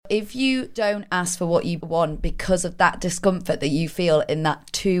if you don't ask for what you want because of that discomfort that you feel in that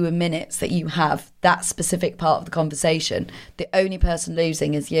 2 minutes that you have that specific part of the conversation, the only person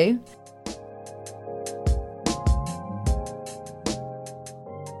losing is you.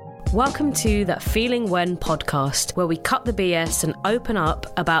 Welcome to That Feeling When podcast, where we cut the BS and open up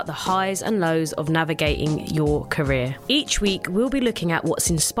about the highs and lows of navigating your career. Each week, we'll be looking at what's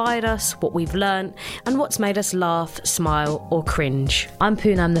inspired us, what we've learned, and what's made us laugh, smile, or cringe. I'm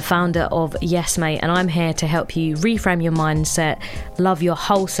Poonam, the founder of Yes Mate, and I'm here to help you reframe your mindset, love your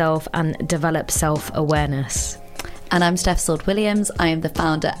whole self, and develop self-awareness. And I'm Steph Sword-Williams. I am the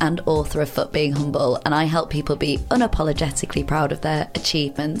founder and author of Fuck Being Humble, and I help people be unapologetically proud of their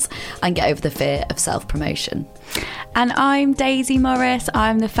achievements and get over the fear of self-promotion. And I'm Daisy Morris.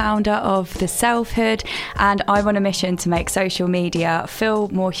 I'm the founder of The Selfhood, and I'm on a mission to make social media feel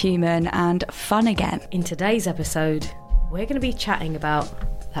more human and fun again. In today's episode, we're going to be chatting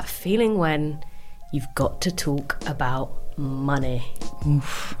about that feeling when you've got to talk about money.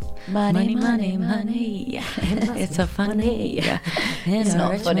 Oof. Money. It's so funny. It's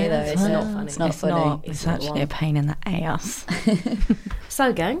not funny though. It's not funny. It's not funny. It's actually a pain in the ass.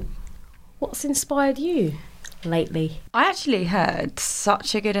 So, gang, what's inspired you lately? I actually heard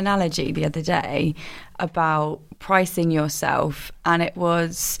such a good analogy the other day about pricing yourself, and it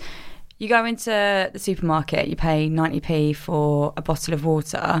was, you go into the supermarket, you pay 90p for a bottle of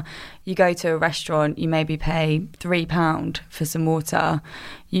water. You go to a restaurant, you maybe pay £3 for some water.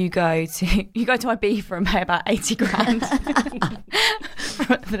 You go to Ibiza and pay about 80 grand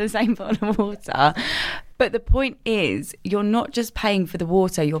for the same bottle of water. But the point is, you're not just paying for the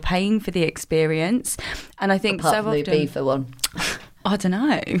water, you're paying for the experience. And I think apart so from often, the Ibiza one. I don't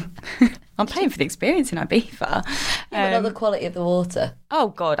know. I'm paying for the experience in Ibiza. But not the quality of the water. Oh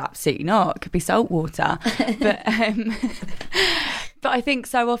God, absolutely not. It could be salt water. But I think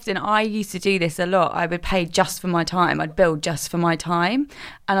so often, I used to do this a lot. I would pay just for my time. I'd bill just for my time.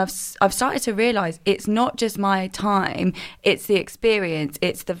 And I've started to realise it's not just my time, it's the experience,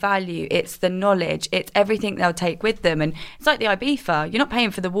 it's the value, it's the knowledge, it's everything they'll take with them. And it's like the Ibiza. You're not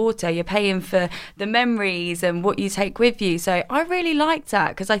paying for the water, you're paying for the memories and what you take with you. So I really liked that,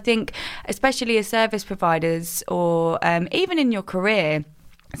 because I think, especially as service providers, or even in your career,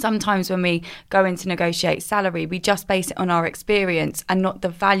 sometimes when we go in to negotiate salary, we just base it on our experience and not the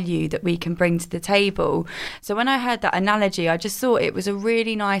value that we can bring to the table. So when I heard that analogy, I just thought it was a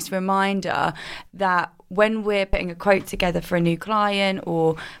really nice reminder that when we're putting a quote together for a new client,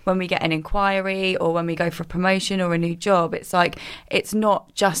 or when we get an inquiry, or when we go for a promotion or a new job, it's like, it's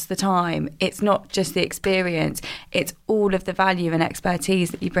not just the time, it's not just the experience, it's all of the value and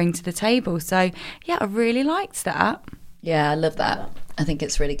expertise that you bring to the table. So yeah, I really liked that. Yeah, I love that. I think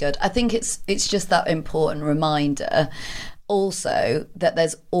it's really good. I think it's just that important reminder also that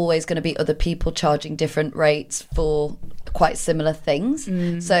there's always going to be other people charging different rates for quite similar things.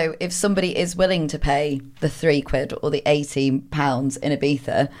 So if somebody is willing to pay the £3 or the £18 in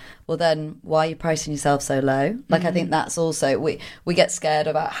Ibiza, well then why are you pricing yourself so low? Like I think that's also, we get scared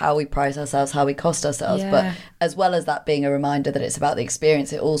about how we price ourselves, how we cost ourselves, but as well as that being a reminder that it's about the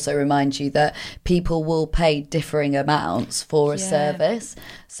experience, it also reminds you that people will pay differing amounts for a service.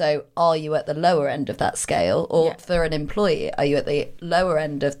 So are you at the lower end of that scale, or for an employee, are you at the lower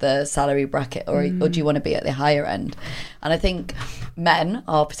end of the salary bracket, or do you want to be at the higher end? And I think men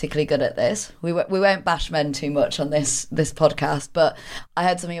are particularly good at this. We won't bash men too much on this podcast, but I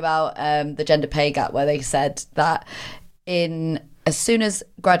heard something about the gender pay gap, where they said that as soon as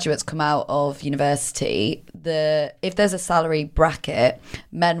graduates come out of university, if there's a salary bracket,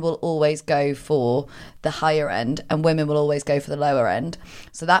 men will always go for the higher end and women will always go for the lower end.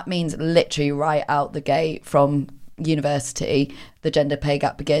 So that means literally right out the gate from university, the gender pay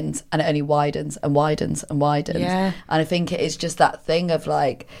gap begins, and it only widens and widens and widens. And I think it is just that thing of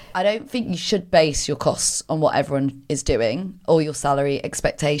like, I don't think you should base your costs on what everyone is doing or your salary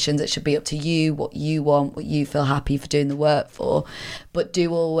expectations. It should be up to you, what you want, what you feel happy for doing the work for. But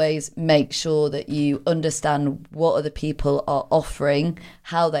do always make sure that you understand what other people are offering,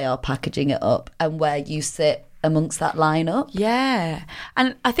 how they are packaging it up, and where you sit amongst that lineup. Yeah.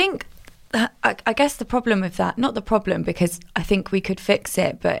 And I think, I guess the problem with that, not the problem, because I think we could fix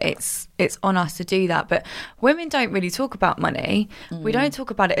it, but it's on us to do that. But women don't really talk about money. We don't talk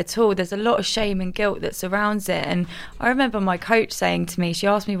about it at all. There's a lot of shame and guilt that surrounds it. And I remember my coach saying to me, she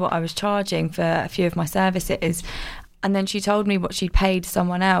asked me what I was charging for a few of my services. And then she told me what she'd paid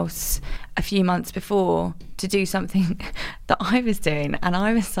someone else a few months before to do something that I was doing. And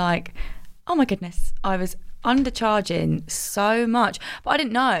I was like, oh my goodness, I was undercharging so much. But I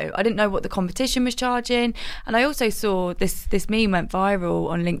didn't know what the competition was charging. And I also saw this meme went viral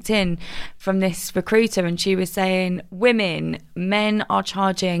on LinkedIn from this recruiter, and she was saying, men are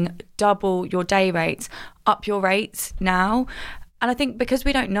charging double your day rates, up your rates now. And I think because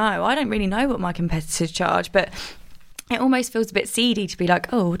we don't know, I don't really know what my competitors charge, but it almost feels a bit seedy to be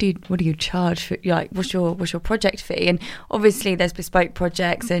like, oh, what do you charge for? Like, what's your project fee? And obviously there's bespoke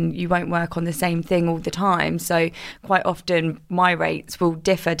projects and you won't work on the same thing all the time. So quite often my rates will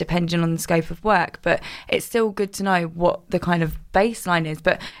differ depending on the scope of work, but it's still good to know what the kind of baseline is.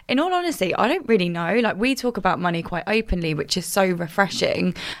 But in all honesty, I don't really know. Like, we talk about money quite openly, which is so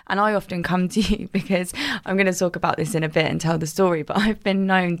refreshing. And I often come to you because I'm going to talk about this in a bit and tell the story, but I've been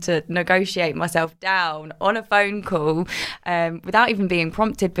known to negotiate myself down on a phone call without even being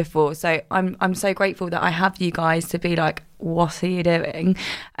prompted before. So I'm so grateful that I have you guys to be like, what are you doing?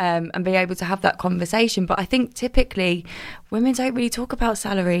 And be able to have that conversation. But I think typically women don't really talk about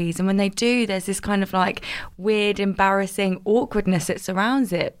salaries, and when they do, there's this kind of like weird, embarrassing awkwardness that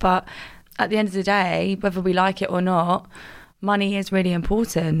surrounds it. But at the end of the day, whether we like it or not, money is really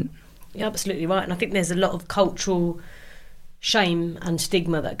important. You're absolutely right. And I think there's a lot of cultural shame and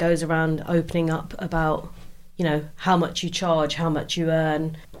stigma that goes around opening up about, you know, how much you charge, how much you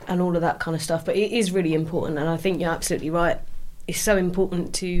earn, and all of that kind of stuff. But it is really important, and I think you're absolutely right. It's so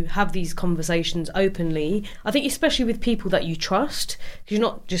important to have these conversations openly. I think especially with people that you trust, because you're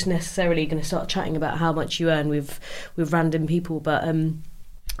not just necessarily going to start chatting about how much you earn with random people. But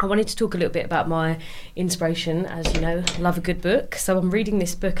I wanted to talk a little bit about my inspiration. As you know, love a good book. So I'm reading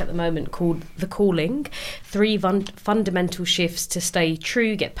this book at the moment called The Calling, 3 Fundamental Shifts to Stay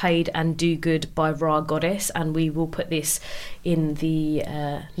True, Get Paid and Do Good by Ra Goddess. And we will put this in the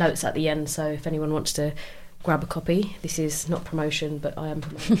notes at the end. So if anyone wants to grab a copy. This is not promotion, but I am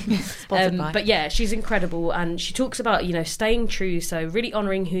promoting. But yeah, she's incredible, and she talks about, you know, staying true, so really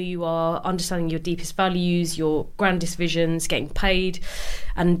honouring who you are, understanding your deepest values, your grandest visions, getting paid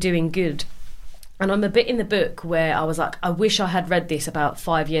and doing good. And I'm a bit in the book where I was like, I wish I had read this about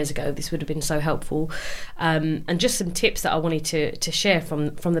 5 years ago. This would have been so helpful. And just some tips that I wanted to share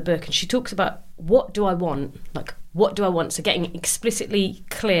from the book. And she talks about, what do I want? Like, what do I want? So getting explicitly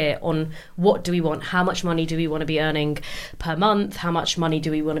clear on what do we want? How much money do we want to be earning per month? How much money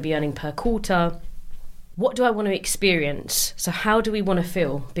do we want to be earning per quarter? What do I want to experience? So how do we want to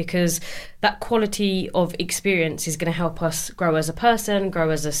feel? Because that quality of experience is going to help us grow as a person, grow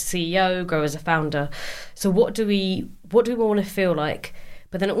as a CEO, grow as a founder. So what do we want to feel like?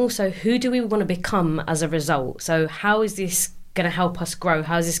 But then also, who do we want to become as a result? So how is this going to help us grow?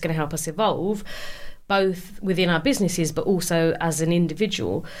 How is this going to help us evolve? Both within our businesses, but also as an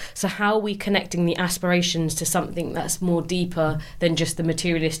individual. So how are we connecting the aspirations to something that's more deeper than just the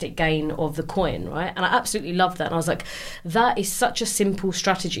materialistic gain of the coin, right? And I absolutely love that. And I was like, that is such a simple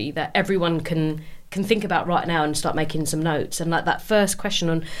strategy that everyone can think about right now and start making some notes. And like that first question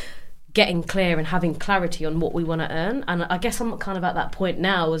on getting clear and having clarity on what we want to earn. And I guess I'm kind of at that point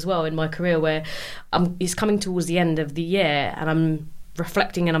now as well in my career where it's coming towards the end of the year, and I'm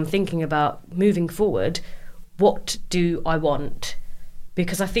reflecting and I'm thinking about moving forward, what do I want?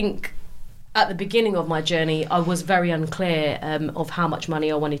 Because I think at the beginning of my journey, I was very unclear of how much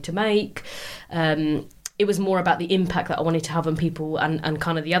money I wanted to make. It was more about the impact that I wanted to have on people and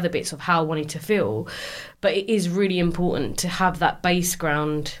kind of the other bits of how I wanted to feel. But it is really important to have that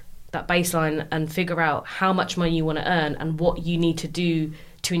baseline, and figure out how much money you want to earn and what you need to do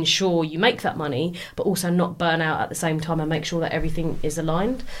to ensure you make that money, but also not burn out at the same time, and make sure that everything is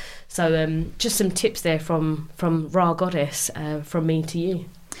aligned. So just some tips there from Ra Goddess, from me to you.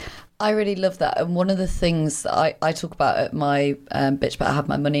 I really love that. And one of the things that I talk about at my Bitch Better Have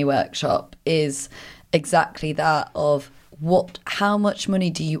My Money workshop is exactly that of how much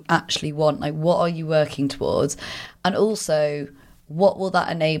money do you actually want? Like, what are you working towards? And also, what will that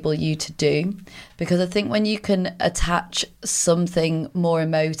enable you to do? Because I think when you can attach something more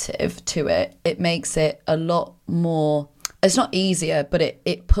emotive to it, it makes it a lot more, it's not easier, but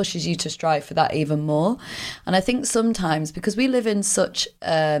it pushes you to strive for that even more. And I think sometimes, because we live in such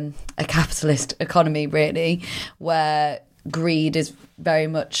a capitalist economy, really, where greed is very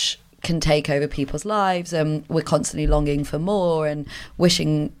much can take over people's lives, and we're constantly longing for more and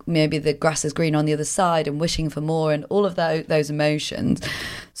wishing maybe the grass is green on the other side and wishing for more, and all of those emotions.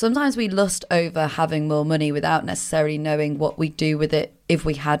 Sometimes we lust over having more money without necessarily knowing what we do with it if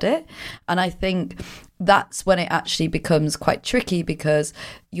we had it. And I think that's when it actually becomes quite tricky, because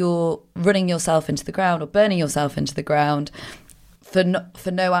you're running yourself into the ground or burning yourself into the ground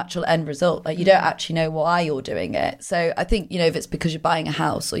for no actual end result. Like, you don't actually know why you're doing it. So I think, you know, if it's because you're buying a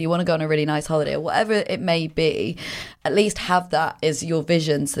house or you want to go on a really nice holiday or whatever it may be, at least have that as your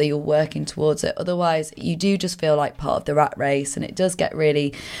vision so that you're working towards it. Otherwise, you do just feel like part of the rat race, and it does get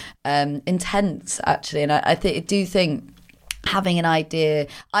really intense, actually. And I do think having an idea,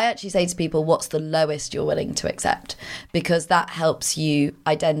 I actually say to people, what's the lowest you're willing to accept? Because that helps you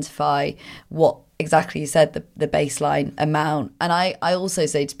identify what exactly you said, the baseline amount. And I also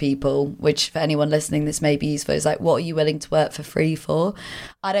say to people, which for anyone listening this may be useful, is like, what are you willing to work for free for?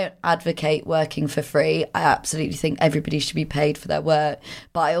 I don't advocate working for free. I absolutely think everybody should be paid for their work,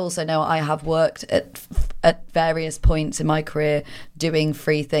 but I also know I have worked at various points in my career doing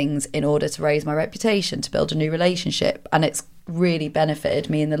free things in order to raise my reputation, to build a new relationship, and it's really benefited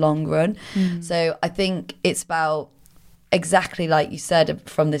me in the long run. So I think it's about, exactly like you said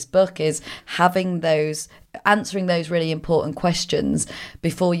from this book, is answering those really important questions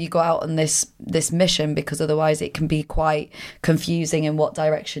before you go out on this mission, because otherwise it can be quite confusing in what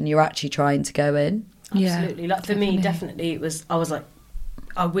direction you're actually trying to go in. Absolutely. Like for me, definitely I was like,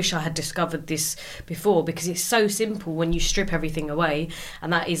 I wish I had discovered this before, because it's so simple when you strip everything away.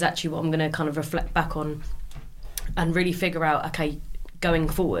 And that is actually what I'm going to kind of reflect back on and really figure out, okay, going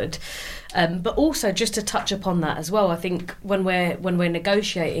forward. But also just to touch upon that as well, I think when we're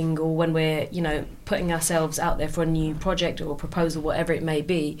negotiating, or when we're, you know, putting ourselves out there for a new project or proposal, whatever it may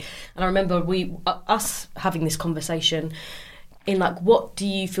be, and I remember us having this conversation in like, what do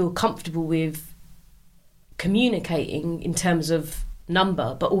you feel comfortable with communicating in terms of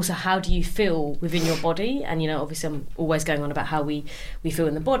number, but also how do you feel within your body? And, you know, obviously I'm always going on about how we feel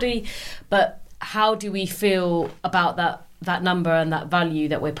in the body, but how do we feel about that number and that value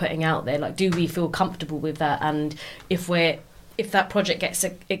that we're putting out there? Like, do we feel comfortable with that? And if that project gets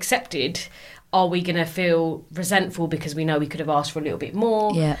accepted, are we going to feel resentful because we know we could have asked for a little bit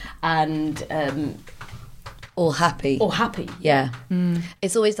more? Yeah. And or happy. Yeah.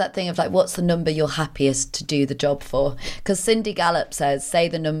 It's always that thing of like, what's the number you're happiest to do the job for? Because Cindy Gallop says, say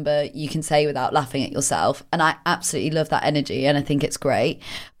the number you can say without laughing at yourself. And I absolutely love that energy, and I think it's great.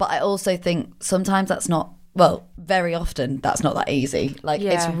 But I also think sometimes that's not, well, very often that's not that easy. Like,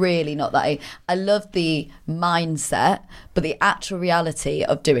 it's really not that easy. I love the mindset, but the actual reality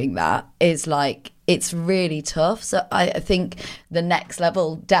of doing that is like, it's really tough. So I think the next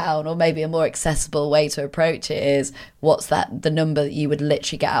level down, or maybe a more accessible way to approach it, is what's the number that you would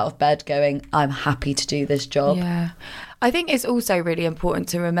literally get out of bed going, I'm happy to do this job. Yeah. I think it's also really important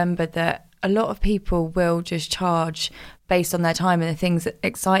to remember that a lot of people will just charge based on their time and the things that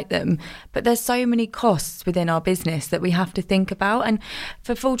excite them. But there's so many costs within our business that we have to think about. And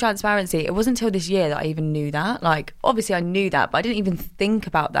for full transparency, it wasn't until this year that I even knew that. Like, obviously I knew that, but I didn't even think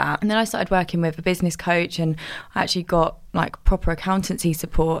about that. And then I started working with a business coach, and I actually got like proper accountancy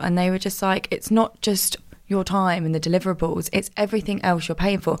support. And they were just like, it's not just your time and the deliverables, it's everything else you're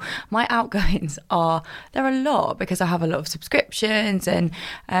paying for. My outgoings they're a lot, because I have a lot of subscriptions, and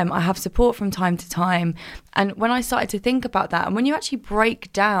I have support from time to time. And when I started to think about that, and when you actually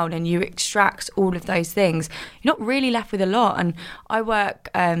break down and you extract all of those things, you're not really left with a lot. And I work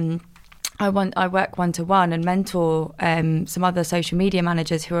one-to-one and mentor some other social media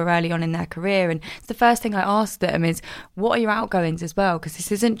managers who are early on in their career. And it's the first thing I ask them is, what are your outgoings as well? Because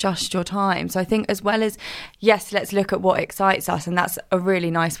this isn't just your time. So I think, as well as, yes, let's look at what excites us. And that's a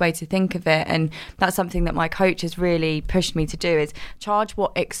really nice way to think of it. And that's something that my coach has really pushed me to do, is charge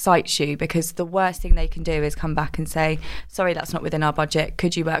what excites you. Because the worst thing they can do is come back and say, sorry, that's not within our budget.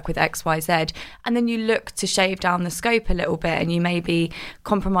 Could you work with X, Y, Z? And then you look to shave down the scope a little bit, and you maybe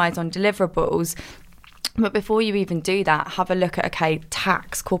compromise on deliverables. But before you even do that, have a look at, okay,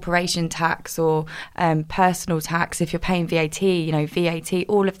 tax, corporation tax, or personal tax, if you're paying VAT, you know, VAT,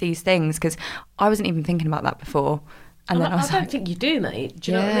 all of these things, because I wasn't even thinking about that before. And then I don't think you do, mate.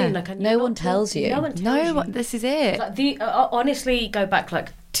 Do you know what I mean? Like, no one tells you. No one tells you. This is it. Like honestly, go back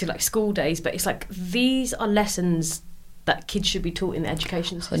like to like school days, but it's like, these are lessons that kids should be taught in the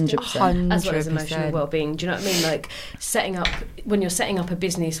education system, 100%. as well as emotional well-being. Do you know what I mean? Like, when you're setting up a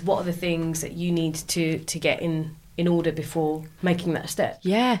business, what are the things that you need to get in order before making that step?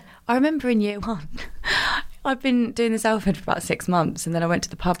 Yeah, I remember in year one, I've been doing this Elford for about 6 months, and then I went to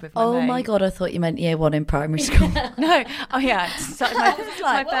the pub with my mate. My God, I thought you meant year one in primary school. No, started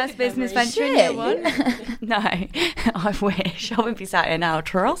my first business venture in year one. No, I wish. I wouldn't be sat here now,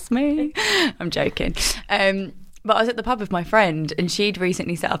 trust me. I'm joking. But I was at the pub with my friend, and she'd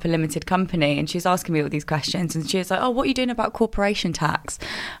recently set up a limited company, and she was asking me all these questions, and she was like, oh, what are you doing about corporation tax?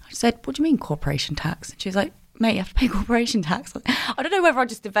 I said, what do you mean corporation tax? And she was like, mate, you have to pay corporation tax. I don't know whether I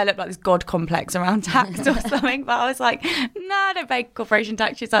just developed like this God complex around tax or something, but I was like, no, I don't pay corporation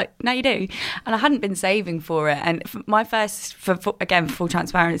tax. She's like, no, you do. And I hadn't been saving for it. And my first, again, full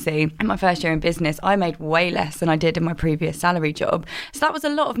transparency, in my first year in business, I made way less than I did in my previous salary job. So that was a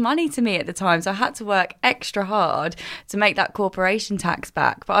lot of money to me at the time. So I had to work extra hard to make that corporation tax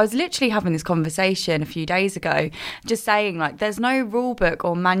back. But I was literally having this conversation a few days ago, just saying like, there's no rule book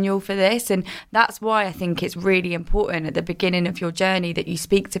or manual for this. And that's why I think it's really important at the beginning of your journey that you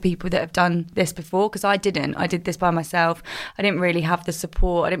speak to people that have done this before, because I didn't. I did this by myself. I didn't really have the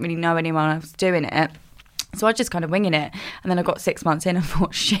support. I didn't really know anyone else doing it. So I was just kind of winging it. And then I got 6 months in and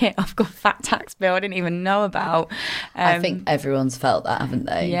thought, shit, I've got a fat tax bill I didn't even know about. I think everyone's felt that, haven't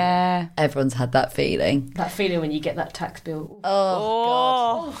they? Yeah. Everyone's had that feeling. That feeling when you get that tax bill.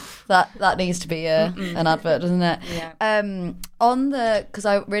 Oh. God. That needs to be an advert, doesn't it? Yeah. Because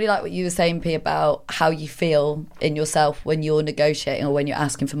I really like what you were saying, P, about how you feel in yourself when you're negotiating or when you're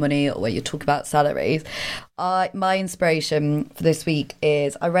asking for money or when you talk about salaries. My inspiration for this week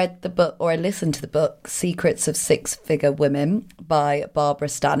is I read the book, or I listened to the book, Secrets of Six-Figure Women by Barbara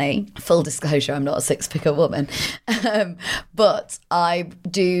Stanny. Full disclosure, I'm not a six-figure woman. But I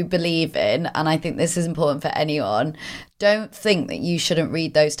do believe in, and I think this is important for anyone, don't think that you shouldn't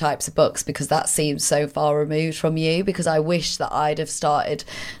read those types of books because that seems so far removed from you, because I wish that I'd have started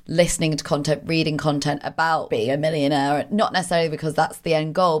listening to content, reading content about being a millionaire, not necessarily because that's the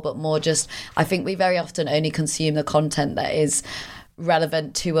end goal, but more just, I think we very often only consume the content that is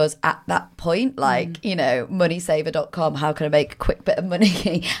relevant to us at that point, like moneysaver.com, how can I make a quick bit of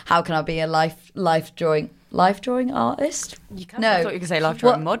money, how can I be a life drawing artist? You can. No, I thought you could say life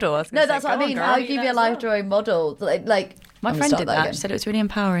drawing model. No, that's what I mean. I'll give you a life drawing model. Like my friend did that. She said it was really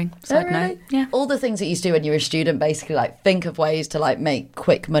empowering. Side note. Yeah. All the things that you used to do when you were a student, basically, like think of ways to like make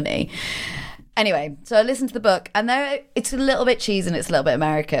quick money. Anyway, so I listened to the book, and it's a little bit cheesy and it's a little bit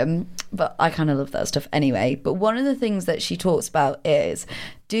American, but I kind of love that stuff anyway. But one of the things that she talks about is,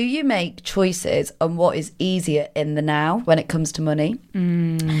 do you make choices on what is easier in the now when it comes to money?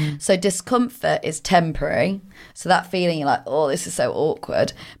 So discomfort is temporary. So that feeling you're like, oh, this is so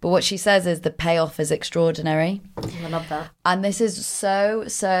awkward. But what she says is the payoff is extraordinary. I love that. And this is so,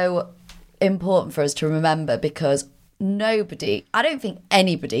 so important for us to remember, because I don't think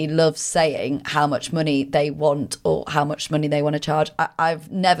anybody loves saying how much money they want or how much money they want to charge.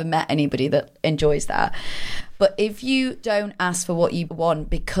 I've never met anybody that enjoys that. But if you don't ask for what you want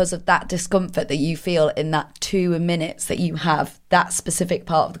because of that discomfort that you feel in that 2 minutes that you have that specific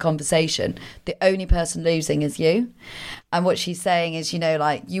part of the conversation, the only person losing is you. And what she's saying is,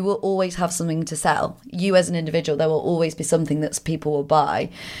 like, you will always have something to sell. You as an individual, there will always be something that people will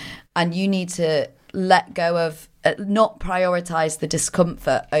buy. And you need to let go of, not prioritize the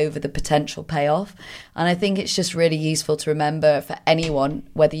discomfort over the potential payoff. And I think it's just really useful to remember for anyone,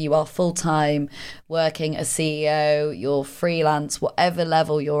 whether you are full-time, working as CEO, you're freelance, whatever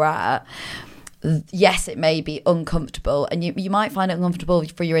level you're at, yes, it may be uncomfortable, and you might find it uncomfortable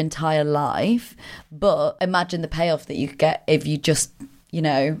for your entire life, but imagine the payoff that you could get if you just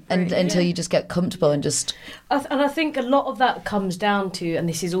until you just get comfortable and just... And I think a lot of that comes down to, and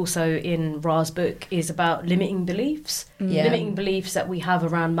this is also in Ra's book, is about limiting beliefs. Yeah. Limiting beliefs that we have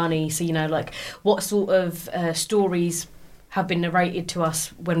around money. So, like what sort of stories have been narrated to us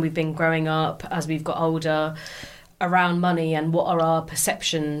when we've been growing up, as we've got older, around money, and what are our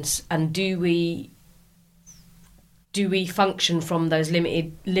perceptions, and do we function from those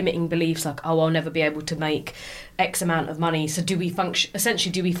limiting beliefs, like, oh, I'll never be able to make X amount of money? So do we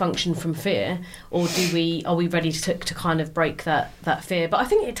function from fear, or are we ready to kind of break that fear? But I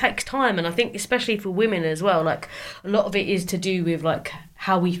think it takes time, and I think especially for women as well, like a lot of it is to do with like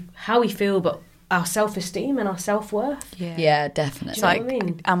how we feel, but our self-esteem and our self-worth. Yeah, definitely. It's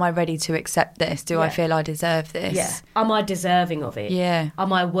like, am I ready to accept this? Do I feel I deserve this? Yeah. Am I deserving of it? Yeah.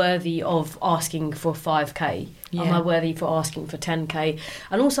 Am I worthy of asking for 5k? Yeah. Am I worthy for asking for 10k?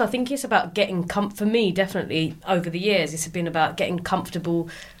 And also I think it's about getting for me, definitely over the years, it's been about getting comfortable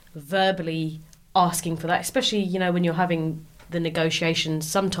verbally asking for that, especially, when you're having the negotiations.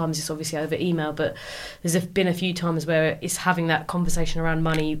 Sometimes it's obviously over email, but there's been a few times where it's having that conversation around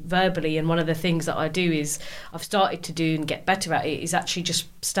money verbally. And one of the things that I do is, I've started to do and get better at it, is actually just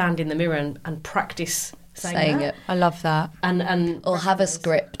stand in the mirror and practice saying it. I love that. And or have a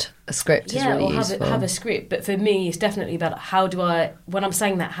script. A script is really useful. Have a script. But for me, it's definitely about when I'm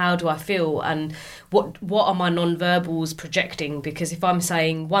saying that, how do I feel, and what are my non-verbals projecting? Because if I'm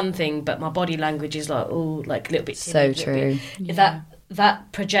saying one thing but my body language is like, oh, like a little bit timid, so true.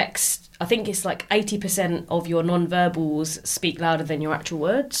 that projects, I think it's like 80% of your non-verbals speak louder than your actual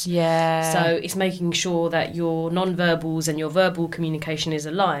words. Yeah. So it's making sure that your non-verbals and your verbal communication is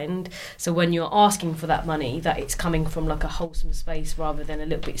aligned. So when you're asking for that money, that it's coming from like a wholesome space rather than a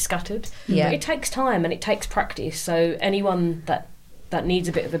little bit scattered. Yeah. But it takes time and it takes practice. So anyone that needs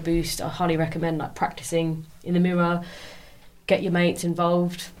a bit of a boost, I highly recommend like practicing in the mirror, get your mates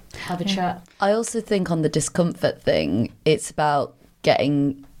involved, have a chat. I also think on the discomfort thing, it's about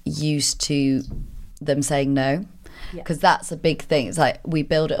getting used to them saying no, because that's a big thing. It's like we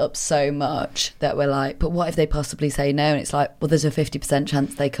build it up so much that we're like, but what if they possibly say no? And it's like, well, there's a 50%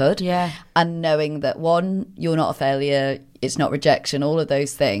 chance they could. Yeah. And knowing that, one, you're not a failure, it's not rejection, all of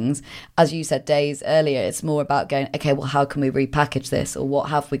those things. As you said days earlier, it's more about going, okay, well, how can we repackage this, or what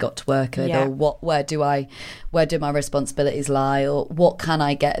have we got to work with, or where do my responsibilities lie, or what can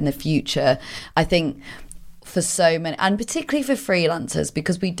I get in the future? I think for so many, and particularly for freelancers,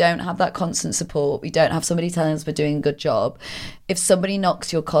 because we don't have that constant support, we don't have somebody telling us we're doing a good job. If somebody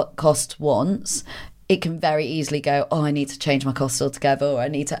knocks your cost once, it can very easily go, oh, I need to change my costs altogether, or I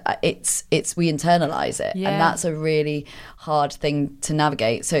need to, we internalize it. Yeah. And that's a really hard thing to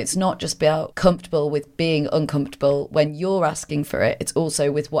navigate. So it's not just about comfortable with being uncomfortable when you're asking for it. It's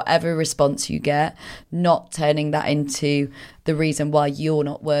also with whatever response you get, not turning that into the reason why you're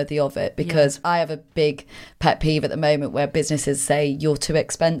not worthy of it. Because I have a big pet peeve at the moment where businesses say you're too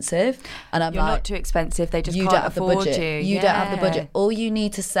expensive, and I'm You're like, not too expensive, they just you can't don't have the afford budget. you. You don't have the budget. All you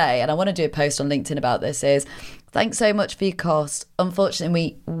need to say, and I want to do a post on LinkedIn about this, is thanks so much for your cost.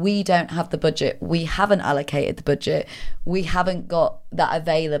 Unfortunately, we don't have the budget. We haven't allocated the budget. We haven't got that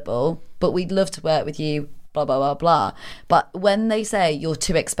available, but we'd love to work with you, blah, blah, blah, blah. But when they say you're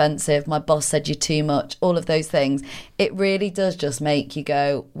too expensive, my boss said you're too much, all of those things, it really does just make you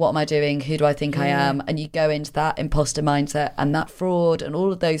go, what am I doing? Who do I think I am? And you go into that imposter mindset and that fraud and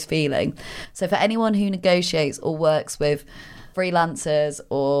all of those feelings. So for anyone who negotiates or works with freelancers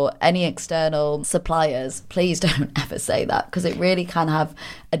or any external suppliers, please don't ever say that, because it really can have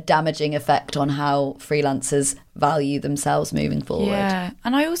a damaging effect on how freelancers value themselves moving forward. Yeah,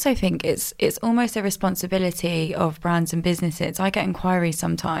 and I also think it's almost a responsibility of brands and businesses. I get inquiries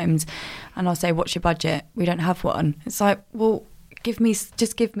sometimes and I'll say, what's your budget? We don't have one. It's like, well, give me Don't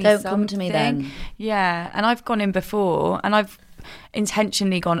something. come to me then. Yeah, and I've gone in before and I've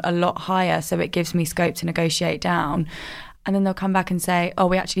intentionally gone a lot higher so it gives me scope to negotiate down. And then they'll come back and say, oh,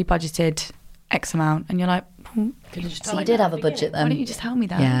 we actually budgeted X amount. And you're like, so you did have a budget then. why don't you just tell me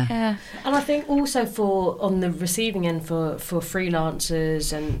that? Yeah. And I think also on the receiving end for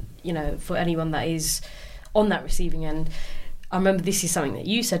freelancers and, you know, for anyone that is on that receiving end, I remember this is something that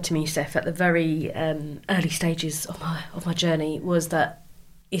you said to me, Steph, at the very early stages of my journey, was that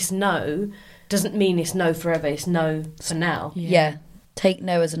it's no doesn't mean it's no forever, it's no for now. Yeah. Take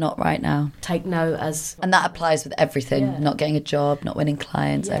no as a not right now. Take no as... And that applies with everything. Yeah. Not getting a job, not winning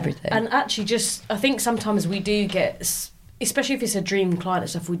clients, everything. And actually I think sometimes we do get, especially if it's a dream client and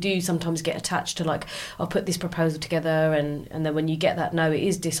stuff, we do sometimes get attached to like, I'll put this proposal together and then when you get that no, it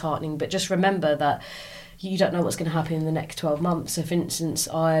is disheartening. But just remember that you don't know what's going to happen in the next 12 months. So for instance,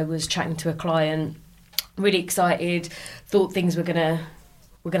 I was chatting to a client, really excited, thought things were going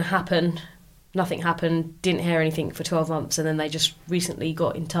to happen. Nothing happened, didn't hear anything for 12 months, and then they just recently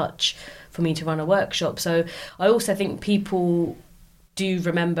got in touch for me to run a workshop. So I also think people do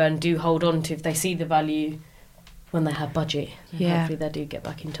remember and do hold on to, if they see the value when they have budget, then hopefully they do get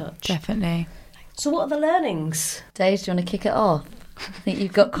back in touch. Definitely. So what are the learnings? Dave, do you want to kick it off? I think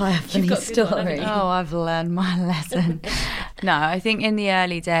you've got quite a funny got a good one, story. haven't you? Oh, I've learned my lesson. No, I think in the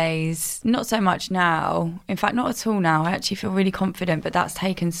early days, not so much now. In fact, not at all now. I actually feel really confident, but that's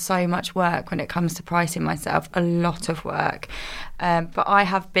taken so much work when it comes to pricing myself, a lot of work. But I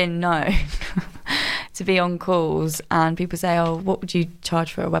have been known to be on calls and people say, oh, what would you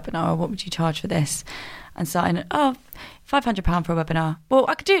charge for a webinar, or what would you charge for this? And so I know, oh, £500 for a webinar. Well,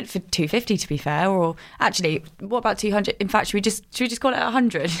 I could do it for $250 to be fair, or actually, what about 200? In fact, should we just call it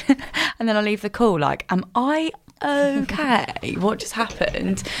 100? And then I'll leave the call like, am I okay? What just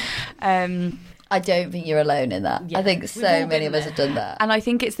happened? I don't think you're alone in that. Yeah. I think We've so all many been of us there. have done that. And I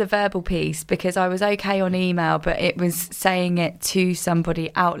think it's the verbal piece, because I was okay on email, but it was saying it to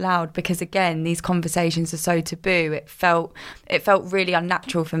somebody out loud, because again, these conversations are so taboo. It felt really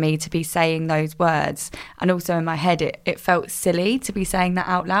unnatural for me to be saying those words. And also in my head, it felt silly to be saying that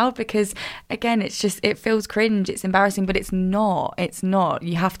out loud, because again, it feels cringe, it's embarrassing, but it's not.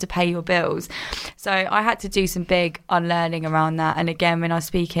 You have to pay your bills. So I had to do some big unlearning around that. And again, when I was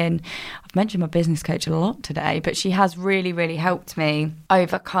speaking, I've mentioned my business business coach a lot today, but she has really, really helped me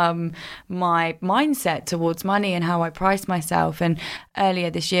overcome my mindset towards money and how I price myself. And earlier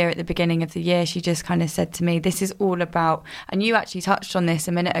this year, at the beginning of the year, she just kind of said to me, this is all about, and you actually touched on this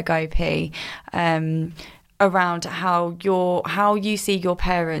a minute ago, P, around how you see your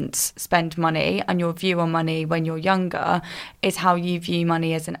parents spend money and your view on money when you're younger is how you view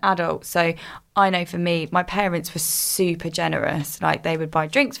money as an adult. So I know for me, my parents were super generous. Like, they would buy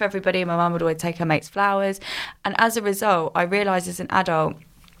drinks for everybody. My mum would always take her mates flowers. And as a result, I realised as an adult,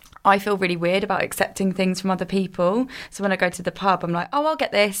 I feel really weird about accepting things from other people. So when I go to the pub, I'm like, oh, I'll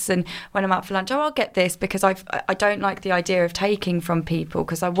get this. And when I'm out for lunch, oh, I'll get this, because I don't like the idea of taking from people,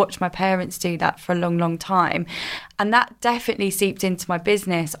 because I watched my parents do that for a long, long time. And that definitely seeped into my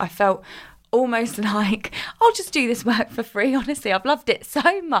business. I felt almost like, I'll just do this work for free. Honestly, I've loved it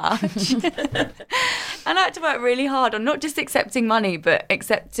so much. And I had to work really hard on not just accepting money, but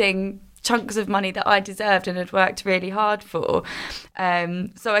accepting chunks of money that I deserved and had worked really hard for.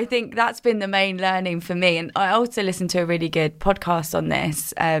 So I think that's been the main learning for me. And I also listened to a really good podcast on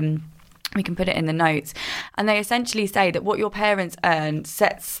this. We can put it in the notes. And they essentially say that what your parents earn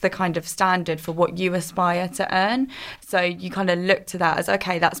sets the kind of standard for what you aspire to earn. So you kind of look to that as,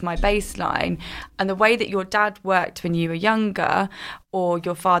 okay, that's my baseline. And the way that your dad worked when you were younger, or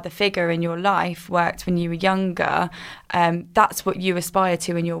your father figure in your life worked when you were younger, that's what you aspire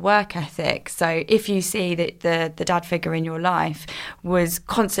to in your work ethic. So if you see that the dad figure in your life was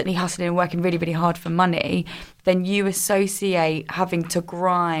constantly hustling and working really, really hard for money, then you associate having to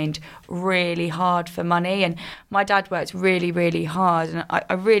grind really hard for money. And my dad worked really, really hard, and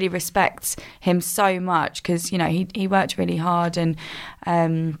I really respect him so much, because, you know, he worked really hard. And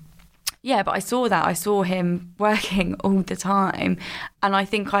yeah, but I saw him working all the time, and I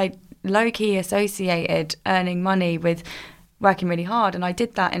think I low-key associated earning money with working really hard. And I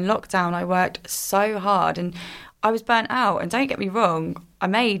did that in lockdown. I worked so hard and I was burnt out, and don't get me wrong, I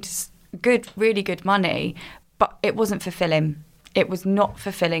made really good money, but it wasn't fulfilling. It was not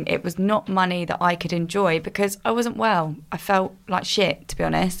fulfilling. It was not money that I could enjoy, because I wasn't well. I felt like shit, to be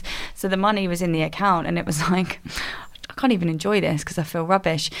honest. So the money was in the account, and it was like, I can't even enjoy this because I feel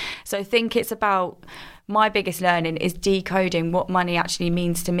rubbish. So I think it's about, my biggest learning is decoding what money actually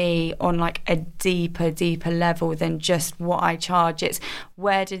means to me on like a deeper level than just what I charge. It's,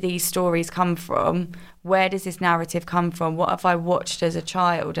 where do these stories come from? Where does this narrative come from? What have I watched as a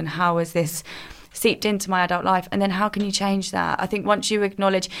child, and how has this seeped into my adult life? And then how can you change that? I think once you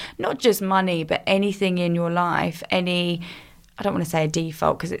acknowledge not just money, but anything in your life, I don't want to say a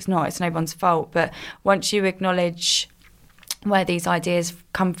default, because it's not, it's no one's fault, but once you acknowledge where these ideas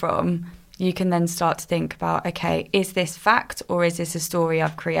come from, you can then start to think about, okay, is this fact or is this a story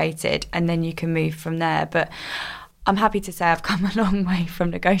I've created? And then you can move from there. But I'm happy to say I've come a long way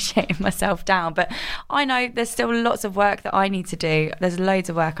from negotiating myself down, but I know there's still lots of work that I need to do. There's loads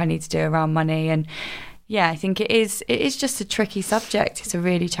of work I need to do around money. And yeah, I think it is just a tricky subject. It's a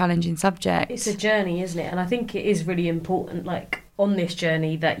really challenging subject. It's a journey, isn't it? And I think it is really important, like, on this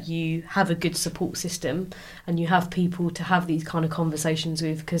journey, that you have a good support system and you have people to have these kind of conversations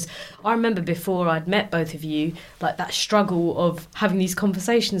with. Because I remember before I'd met both of you, like, that struggle of having these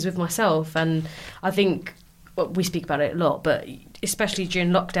conversations with myself. And I think, well, we speak about it a lot, but especially during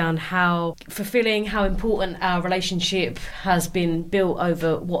lockdown, how fulfilling, how important our relationship has been built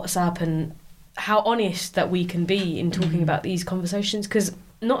over WhatsApp, and how honest that we can be in talking about these conversations. Because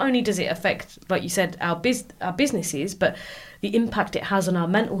not only does it affect, like you said, our businesses, but the impact it has on our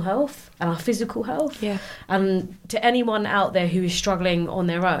mental health and our physical health. Yeah. And to anyone out there who is struggling on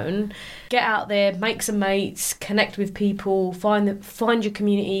their own, get out there, make some mates, connect with people, find your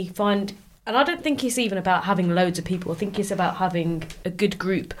community, and I don't think it's even about having loads of people. I think it's about having a good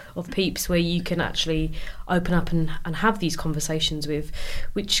group of peeps where you can actually open up and have these conversations with,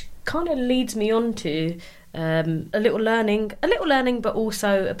 which kind of leads me on to a little learning, but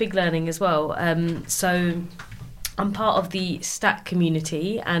also a big learning as well. So I'm part of the Stack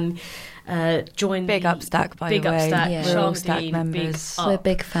community and joined Big up Stack, by the way. Big up Stack. Yeah. We're all Stack members. We're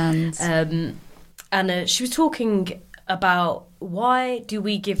big fans. And she was talking about, why do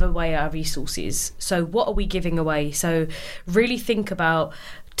we give away our resources? So what are we giving away? So really think about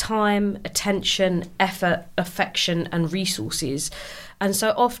time, attention, effort, affection, and resources. And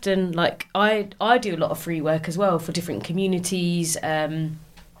so often, like, I do a lot of free work as well for different communities,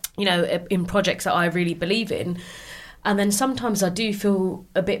 you know, in projects that I really believe in. And then sometimes I do feel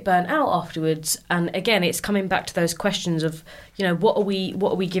a bit burnt out afterwards. And again, it's coming back to those questions of, you know, what are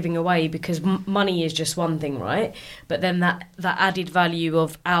we giving away? Because money is just one thing, right? But then that added value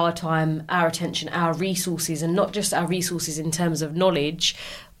of our time, our attention, our resources, and not just our resources in terms of knowledge,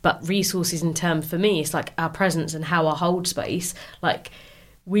 But resources in terms, for me, it's like our presence and how I hold space. Like,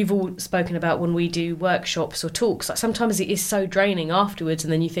 we've all spoken about when we do workshops or talks, like sometimes it is so draining afterwards,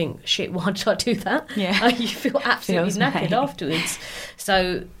 and then you think, shit, why did I do that? Yeah. Like, you feel absolutely knackered afterwards.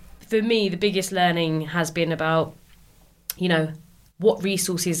 So for me, the biggest learning has been about, you know, what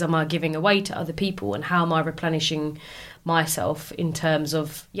resources am I giving away to other people, and how am I replenishing myself in terms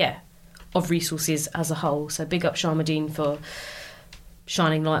of, of resources as a whole. So big up Sharmadean for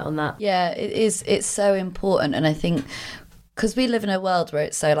shining light on that. Yeah, it is. It's so important. And I think because we live in a world where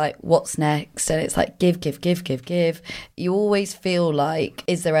it's so like, what's next? And it's like, give. You always feel like,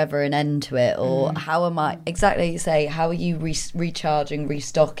 is there ever an end to it? Or how am I, exactly you say, how are you recharging,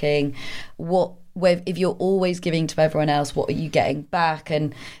 restocking? If you're always giving to everyone else, what are you getting back?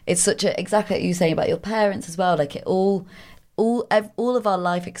 And it's such a, exactly what you were saying about your parents as well. Like, it all of our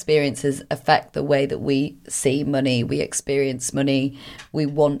life experiences affect the way that we see money, we experience money, we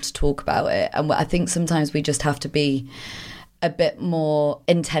want to talk about it. And I think sometimes we just have to be a bit more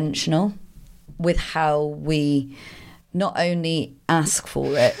intentional with how we not only ask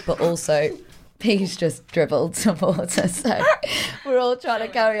for it, but also Pea's just dribbled some water, so we're all trying to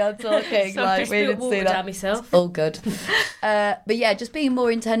carry on talking. Sorry, like we didn't see that. Myself. All good. But yeah, just being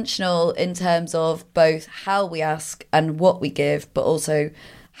more intentional in terms of both how we ask and what we give, but also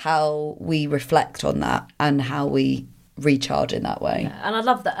how we reflect on that and how we recharge in that way. Yeah, and I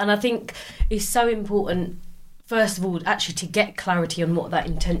love that. And I think it's so important, first of all, actually to get clarity on what that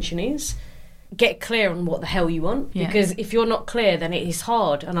intention is. Get clear on what the hell you want, because if you're not clear, then it is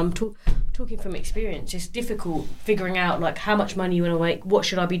hard. And I'm talking from experience. It's difficult figuring out like how much money you want to make, what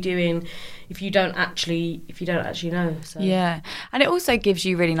should I be doing, if you don't actually know. So. Yeah, and it also gives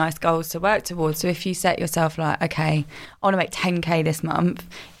you really nice goals to work towards. So if you set yourself like, okay, I want to make 10k this month,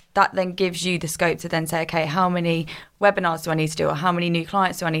 that then gives you the scope to then say, okay, how many webinars do I need to do, or how many new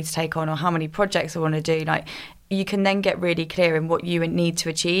clients do I need to take on, or how many projects I want to do. Like, you can then get really clear in what you need to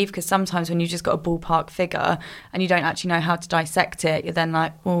achieve, because sometimes when you've just got a ballpark figure and you don't actually know how to dissect it, you're then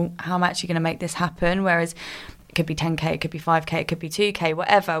like, well, how am I actually going to make this happen? Whereas it could be 10k, it could be 5k, it could be 2k,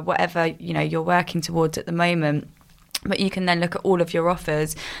 whatever you know you're working towards at the moment. But you can then look at all of your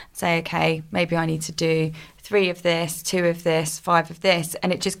offers, say, okay, maybe I need to do 3 of this, 2 of this, 5 of this,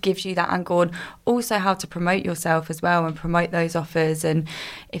 and it just gives you that angle on also how to promote yourself as well and promote those offers. And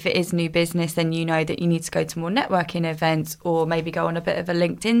if it is new business, then you know that you need to go to more networking events, or maybe go on a bit of a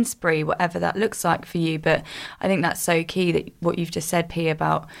LinkedIn spree, whatever that looks like for you. But I think that's so key, that what you've just said, P,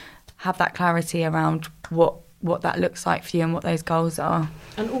 about have that clarity around what that looks like for you and what those goals are.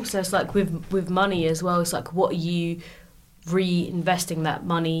 And also it's like with money as well, it's like, what are you reinvesting that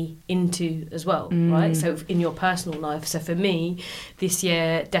money into as well, right? So in your personal life. So for me, this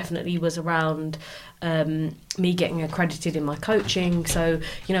year definitely was around me getting accredited in my coaching. So,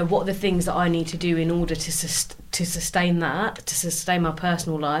 you know, what are the things that I need to do in order to sustain that, to sustain my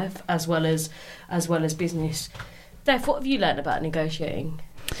personal life as well as business. Dave, what have you learned about negotiating?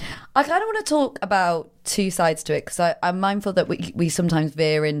 I kind of want to talk about 2 sides to it, because I'm mindful that we sometimes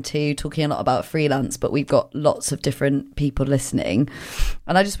veer into talking a lot about freelance, but we've got lots of different people listening.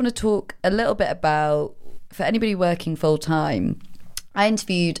 And I just want to talk a little bit about, for anybody working full time, I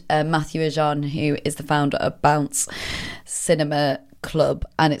interviewed Matthew Ajan, who is the founder of Bounce Cinema Club,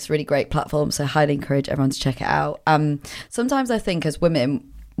 and it's a really great platform, so I highly encourage everyone to check it out. Sometimes I think as women,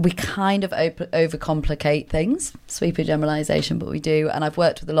 we kind of overcomplicate things, sweeping generalisation, but we do. And I've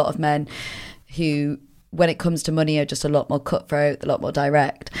worked with a lot of men who, when it comes to money, are just a lot more cutthroat, a lot more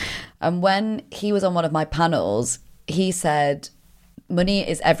direct. And when he was on one of my panels, he said, money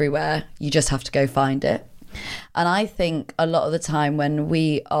is everywhere, you just have to go find it. And I think a lot of the time when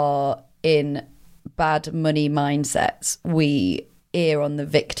we are in bad money mindsets, we err on the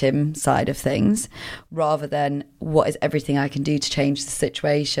victim side of things rather than what is everything I can do to change the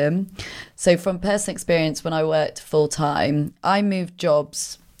situation. So from personal experience, when I worked full time, I moved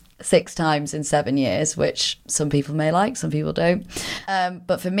jobs 6 times in 7 years, which some people may like, some people don't.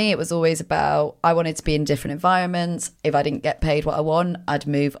 But for me, it was always about, I wanted to be in different environments. If I didn't get paid what I want, I'd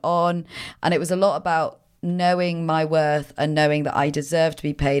move on. And it was a lot about knowing my worth and knowing that I deserved to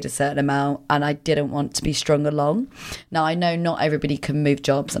be paid a certain amount, and I didn't want to be strung along. Now, I know not everybody can move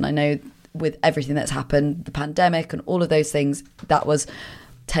jobs, and I know with everything that's happened, the pandemic and all of those things, that was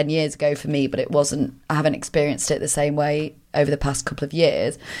 10 years ago for me, but it wasn't, I haven't experienced it the same way over the past couple of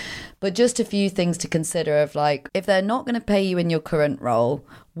years. But just a few things to consider of like, if they're not going to pay you in your current role,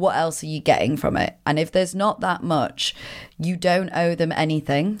 what else are you getting from it? And if there's not that much, you don't owe them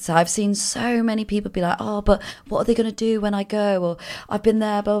anything. So I've seen so many people be like, oh, but what are they going to do when I go? Or I've been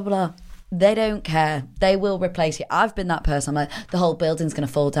there, blah, blah, blah. They don't care. They will replace you. I've been that person. I'm like, the whole building's going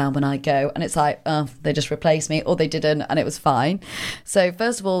to fall down when I go. And it's like, oh, they just replaced me, or they didn't, and it was fine. So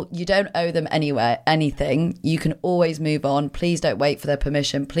first of all, you don't owe them anything. You can always move on. Please don't wait for their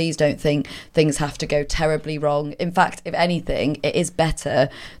permission. Please don't think things have to go terribly wrong. In fact, if anything, it is better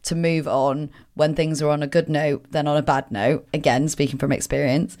to move on when things are on a good note than on a bad note. Again, speaking from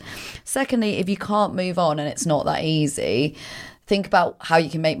experience. Secondly, if you can't move on and it's not that easy, think about how you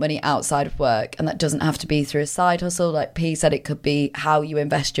can make money outside of work, and that doesn't have to be through a side hustle. Like P said, it could be how you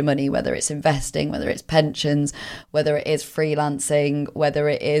invest your money, whether it's investing, whether it's pensions, whether it is freelancing, whether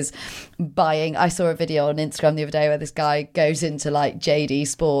it is buying. I saw a video on Instagram the other day where this guy goes into like JD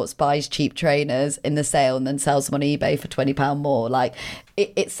Sports, buys cheap trainers in the sale, and then sells them on eBay for £20 more. Like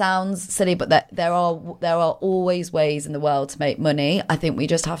it sounds silly, but there are always ways in the world to make money. I think we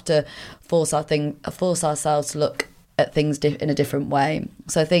just have to force ourselves to look at things in a different way.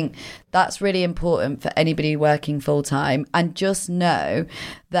 So I think that's really important for anybody working full time. And just know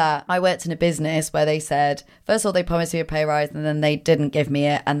that I worked in a business where they said, first of all, they promised me a pay rise, and then they didn't give me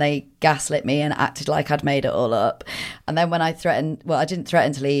it, and they gaslit me and acted like I'd made it all up. And then when I didn't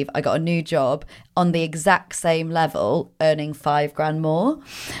threaten to leave, I got a new job on the exact same level, earning £5,000 more.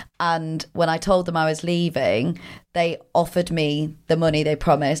 And when I told them I was leaving, they offered me the money they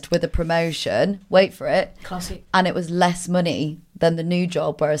promised with a promotion. Wait for it. Classic. And it was less money than the new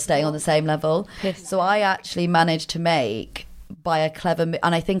job where I was staying on the same level. Yes. So I actually managed to make, by a clever,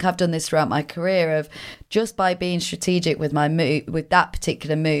 and I think I've done this throughout my career, of just by being strategic with my move, with that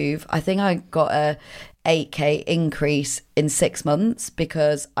particular move, I think I got a 8k increase in 6 months,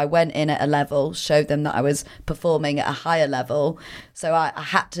 because I went in at a level, showed them that I was performing at a higher level. So I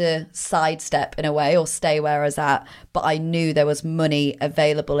had to sidestep in a way, or stay where I was at, but I knew there was money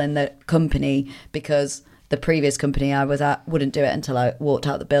available in the company, because the previous company I was at wouldn't do it until I walked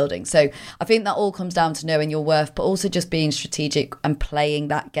out the building. So I think that all comes down to knowing your worth, but also just being strategic and playing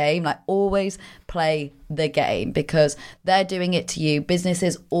that game. Like, always play the game, because they're doing it to you.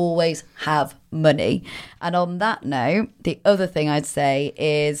 Businesses always have money. And on that note, the other thing I'd say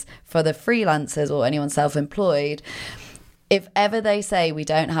is, for the freelancers or anyone self-employed, if ever they say we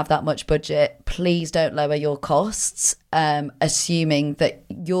don't have that much budget, please don't lower your costs, assuming that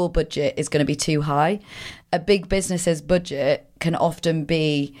your budget is going to be too high. A big business's budget can often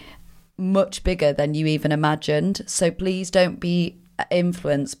be much bigger than you even imagined. So please don't be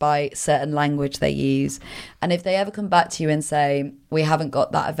influenced by certain language they use. And if they ever come back to you and say, we haven't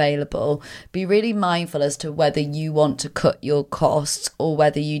got that available, be really mindful as to whether you want to cut your costs or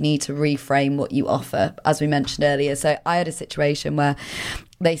whether you need to reframe what you offer, as we mentioned earlier. So I had a situation where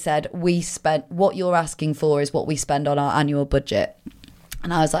they said, what you're asking for is what we spend on our annual budget.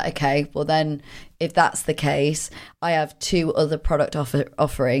 And I was like, okay, well then, if that's the case, I have 2 other product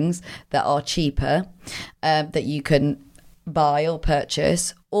offerings that are cheaper, that you can buy or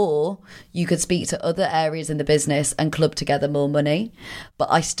purchase, or you could speak to other areas in the business and club together more money. But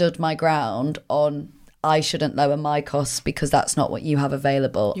I stood my ground on, I shouldn't lower my costs, because that's not what you have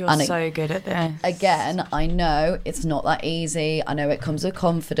available. You're so good at this. Again, I know it's not that easy. I know it comes with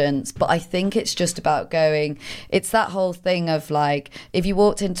confidence, but I think it's just about going, it's that whole thing of like, if you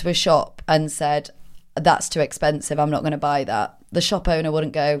walked into a shop and said, that's too expensive, I'm not going to buy that, the shop owner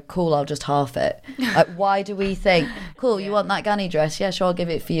wouldn't go, cool, I'll just half it. Like, why do we think, cool, you want that Ganni dress? Yeah, sure, I'll give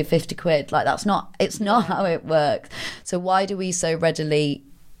it for you 50 quid. Like, it's not how it works. So why do we so readily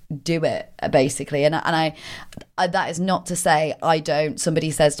do it, basically? And I that is not to say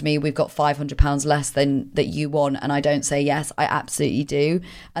somebody says to me, we've got £500 less than that you want, and I don't say yes. I absolutely do.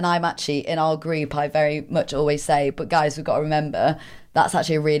 And I'm actually, in our group, I very much always say, but guys, we've got to remember, that's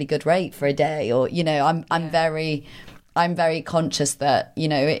actually a really good rate for a day. Or, you know, I'm very conscious that, you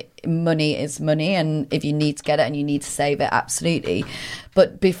know, money is money, and if you need to get it and you need to save it, absolutely.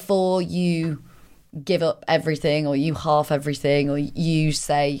 But before you give up everything, or you half everything, or you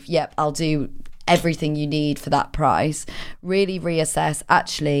say, yep, I'll do everything you need for that price, really reassess,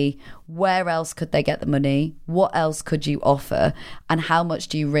 actually, where else could they get the money? What else could you offer? And how much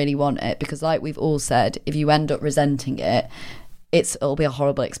do you really want it? Because like we've all said, if you end up resenting it, it'll be a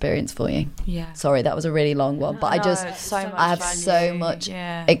horrible experience for you. Yeah. Sorry, that was a really long one, but I have so much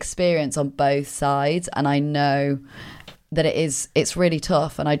experience on both sides, and I know that it's really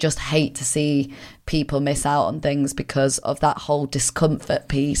tough, and I just hate to see people miss out on things because of that whole discomfort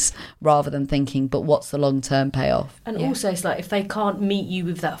piece, rather than thinking, but what's the long-term payoff? And also, it's like, if they can't meet you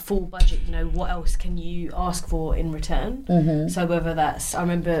with that full budget, you know, what else can you ask for in return? Mm-hmm. So whether that's, I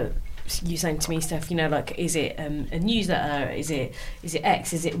remember you saying to me, Steph, you know, like, is it a newsletter? Is it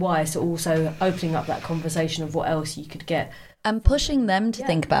X? Is it Y? So also opening up that conversation of what else you could get And pushing them to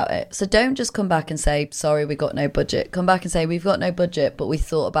think about it. So don't just come back and say, sorry, we got no budget. Come back and say, we've got no budget, but we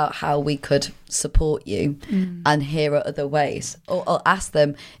thought about how we could support you and here are other ways. Or ask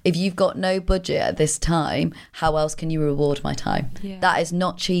them, if you've got no budget at this time, how else can you reward my time? Yeah. That is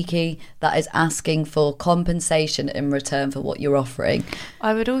not cheeky. That is asking for compensation in return for what you're offering.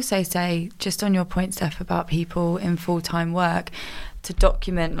 I would also say, just on your point, Steph, about people in full-time work, to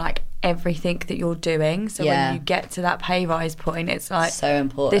document like everything that you're doing, so when you get to that pay rise point, it's like, so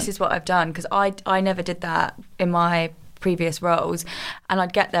important, this is what I've done, because I never did that in my previous roles, and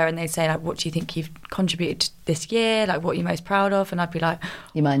I'd get there and they'd say like, what do you think you've contributed this year, like what are you most proud of? And I'd be like,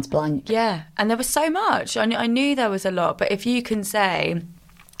 your mind's blank. Yeah. And there was so much, I knew there was a lot, but if you can say,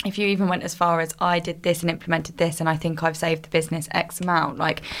 if you even went as far as I did this and implemented this and I think I've saved the business X amount,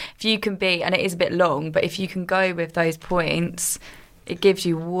 like if you can be, and it is a bit long, but if you can go with those points, it gives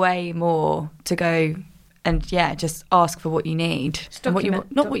you way more to go and just ask for what you need. And what you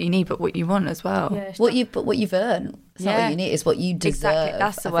not what you need, but what you want as well. Yeah, what you've earned. It's not what you need, it's what you deserve. Exactly,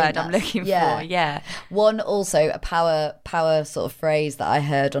 that's the word I'm looking for. Yeah. One also, a power sort of phrase that I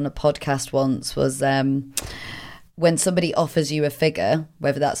heard on a podcast once was when somebody offers you a figure,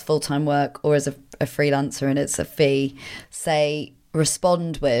 whether that's full-time work or as a freelancer and it's a fee,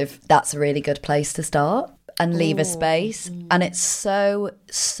 respond with, that's a really good place to start. And leave a space. And it's so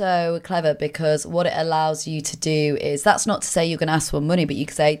clever, because what it allows you to do is, that's not to say you're going to ask for money, but you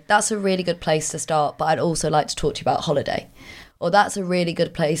can say, that's a really good place to start, but I'd also like to talk to you about holiday. Or that's a really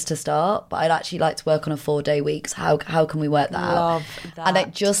good place to start, but I'd actually like to work on a 4-day week. So how can we work that out? That. And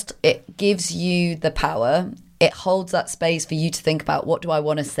it gives you the power. It holds that space for you to think about, what do I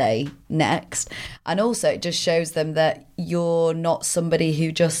want to say next? And also it just shows them that you're not somebody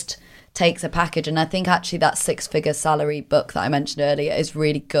who just takes a package. And I think actually that 6-figure salary book that I mentioned earlier is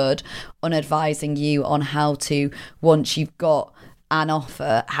really good on advising you on how to, once you've got an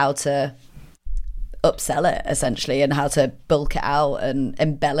offer, how to upsell it essentially, and how to bulk it out and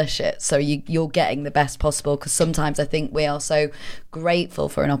embellish it so you're getting the best possible. Because sometimes I think we are so grateful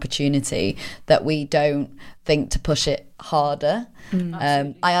for an opportunity that we don't think to push it harder.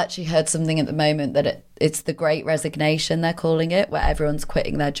 I actually heard something at the moment that it's the Great Resignation, they're calling it, where everyone's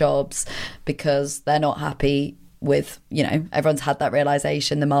quitting their jobs because they're not happy with, everyone's had that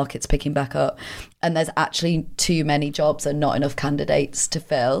realization, the market's picking back up, and there's actually too many jobs and not enough candidates to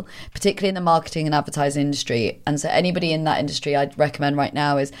fill, particularly in the marketing and advertising industry. And so anybody in that industry, I'd recommend right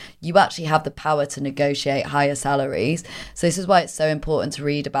now is you actually have the power to negotiate higher salaries. So this is why it's so important to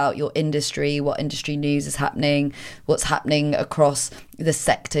read about your industry, what industry news is happening, what's happening across the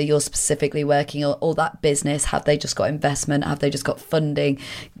sector you're specifically working on, all that business. Have they just got investment? Have they just got funding?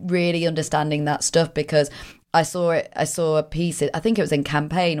 Really understanding that stuff, because I saw a piece, I think it was in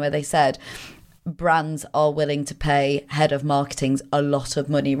Campaign, where they said brands are willing to pay head of marketings a lot of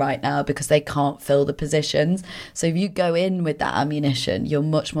money right now because they can't fill the positions. So if you go in with that ammunition, you're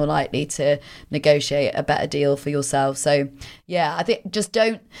much more likely to negotiate a better deal for yourself. So I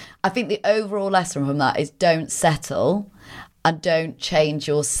think the overall lesson from that is don't settle and don't change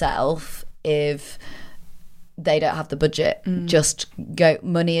yourself if they don't have the budget. Just go,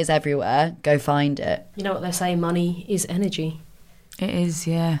 money is everywhere, go find it. You know what they say, money is energy. It is,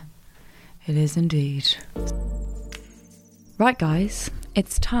 yeah. It is indeed. Right, guys,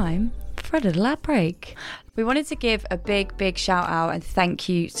 it's time for a little ad break. We wanted to give a big shout out and thank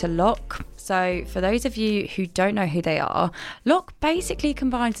you to Lock. So for those of you who don't know who they are, Lock basically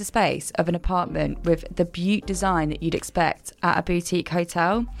combines the space of an apartment with the beaut design that you'd expect at a boutique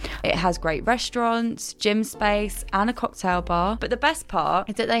hotel. It has great restaurants, gym space and a cocktail bar. But the best part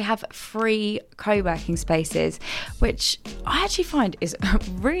is that they have free co-working spaces, which I actually find is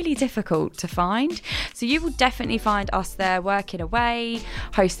really difficult to find. So you will definitely find us there working away,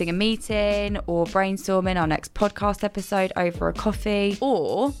 hosting a meeting or brainstorming our next podcast episode over a coffee.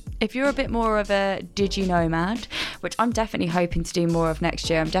 Or if you're a bit more of a digi nomad, which I'm definitely hoping to do more of next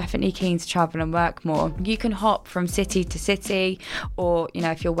year, I'm definitely keen to travel and work more. You can hop from city to city, or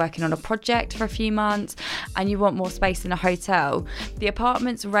if you're working on a project for a few months and you want more space in a hotel, the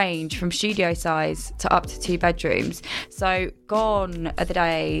apartments range from studio size to up to 2 bedrooms. So gone are the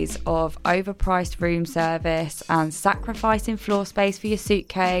days of overpriced room service and sacrificing floor space for your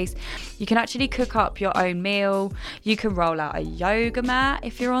suitcase. You can actually cook up your own meal, you can roll out a yoga mat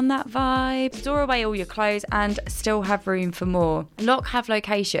if you're on that vibe, store away all your clothes and still have room for more. Lock have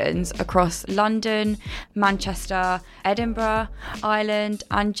locations across London, Manchester, Edinburgh, Ireland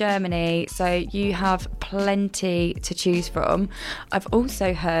and Germany, so you have plenty to choose from. I've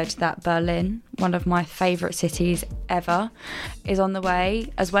also heard that Berlin one of my favourite cities ever, is on the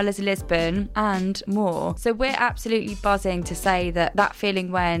way, as well as Lisbon and more. So we're absolutely buzzing to say that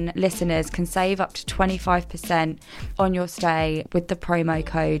Feeling When listeners can save up to 25% on your stay with the promo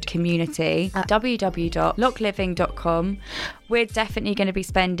code community at www.lockliving.com. We're definitely going to be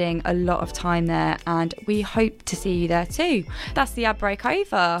spending a lot of time there, and we hope to see you there too. That's the ad break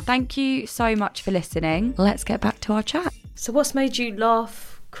over. Thank you so much for listening. Let's get back to our chat. So what's made you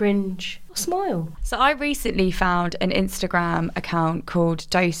laugh, cringe, or smile? So I recently found an Instagram account called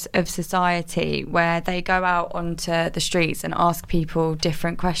Dose of Society, where they go out onto the streets and ask people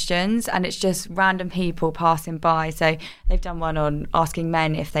different questions, and it's just random people passing by. So they've done one on asking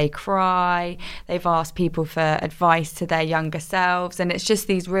men if they cry, they've asked people for advice to their younger selves, and it's just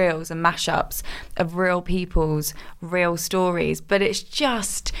these reels and mashups of real people's real stories. But it's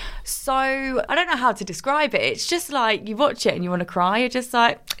just so, I don't know how to describe it. It's just like you watch it and you want to cry. You're just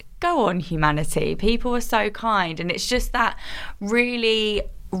like, go on, humanity. People are so kind. And it's just that really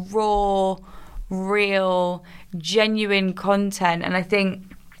raw, real, genuine content. And I think,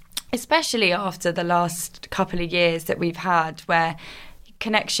 especially after the last couple of years that we've had, where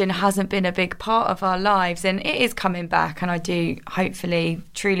connection hasn't been a big part of our lives, and it is coming back. And I do, hopefully,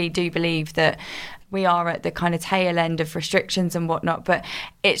 truly do believe that we are at the kind of tail end of restrictions and whatnot. But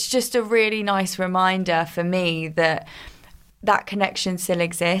it's just a really nice reminder for me that connection still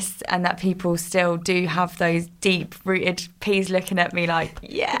exists, and that people still do have those deep rooted P's looking at me like,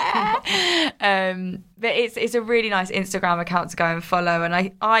 yeah. But it's a really nice Instagram account to go and follow,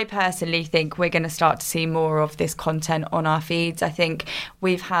 and I personally think we're going to start to see more of this content on our feeds. I think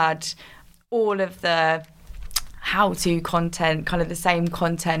we've had all of the how-to content, kind of the same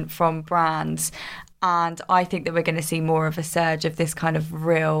content from brands, and I think that we're going to see more of a surge of this kind of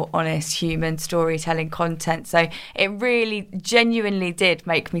real, honest, human storytelling content. So it really genuinely did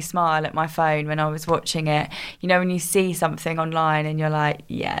make me smile at my phone when I was watching it. You know, when you see something online and you're like,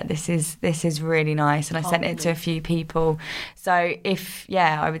 yeah, this is really nice. And I sent it to a few people. So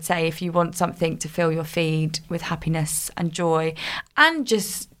I would say if you want something to fill your feed with happiness and joy, and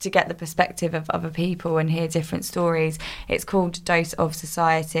just to get the perspective of other people and hear different stories, it's called Dose of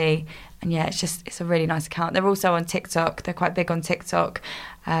Society. And yeah, it's a really nice account. They're also on TikTok. They're quite big on TikTok.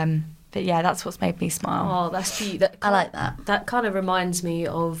 But yeah, that's what's made me smile. Oh, that's cute. I like that. That kind of reminds me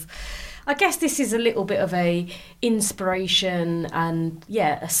of, I guess this is a little bit of a inspiration and,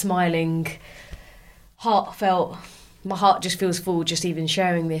 a smiling, heartfelt, my heart just feels full just even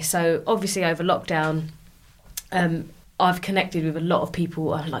sharing this. So obviously over lockdown, I've connected with a lot of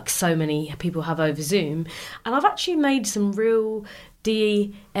people, like so many people have over Zoom, and I've actually made some real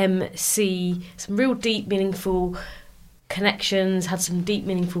DMC, some real deep, meaningful connections, had some deep,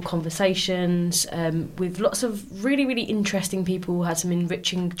 meaningful conversations with lots of really, really interesting people, had some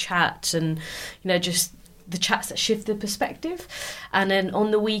enriching chats, and, just the chats that shift the perspective. And then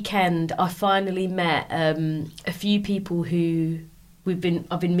on the weekend, I finally met a few people who I've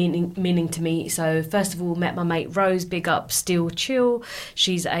been meaning to meet. So first of all, met my mate Rose, big up Still Chill.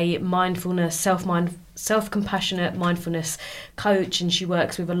 She's a mindfulness, self-compassionate mindfulness coach, and she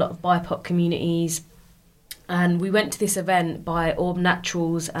works with a lot of BIPOC communities. And we went to this event by Orb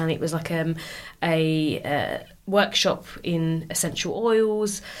Naturals, and it was like a workshop in essential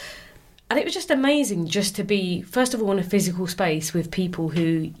oils. And it was just amazing just to be, first of all, in a physical space with people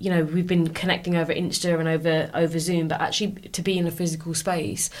who, we've been connecting over Insta and over Zoom, but actually to be in a physical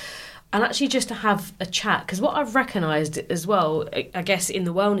space and actually just to have a chat. Because what I've recognised as well, I guess, in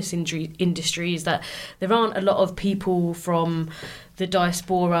the wellness industry is that there aren't a lot of people from the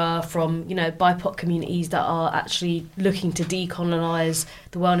diaspora, from, BIPOC communities that are actually looking to decolonise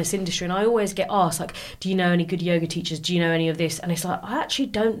the wellness industry. And I always get asked, like, do you know any good yoga teachers? Do you know any of this? And it's like, I actually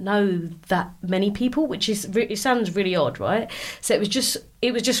don't know that many people, which is, it sounds really odd, right? So it was just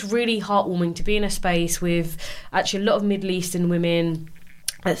really heartwarming to be in a space with actually a lot of Middle Eastern women,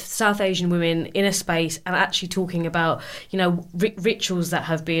 South Asian women in a space, and actually talking about, rituals that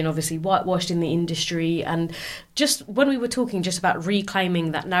have been obviously whitewashed in the industry, and just when we were talking just about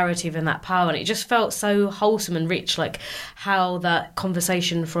reclaiming that narrative and that power, and it just felt so wholesome and rich, like how that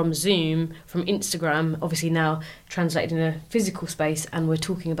conversation from Zoom, from Instagram, obviously now translated in a physical space, and we're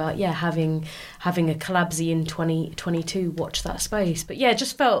talking about having a collabsy in 2022 watch that space. But it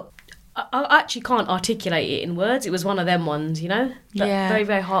just felt, I actually can't articulate it in words. It was one of them ones, very,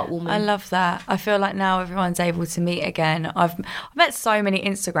 very heartwarming. I love that. I feel like now everyone's able to meet again. I've met so many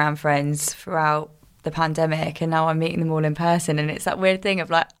Instagram friends throughout the pandemic, and now I'm meeting them all in person, and it's that weird thing of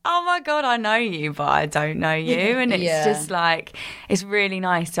like, oh my God, I know you, but I don't know you. And it's just like, it's really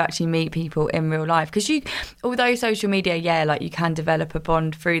nice to actually meet people in real life, because although social media, like you can develop a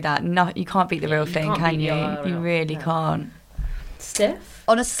bond through that, you can't beat the real thing, can you? You really can't. Steph?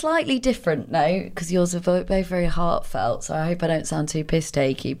 On a slightly different note, because yours are both very heartfelt, so I hope I don't sound too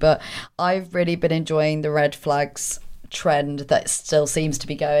piss-takey, but I've really been enjoying the red flags trend that still seems to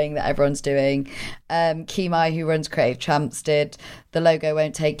be going, that everyone's doing. Kimai, who runs Creative Champs, did the logo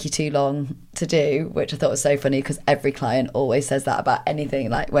won't take you too long to do, which I thought was so funny, because every client always says that about anything,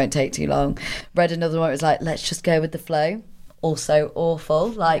 like won't take too long. Read another one, it was like, let's just go with the flow. Also awful.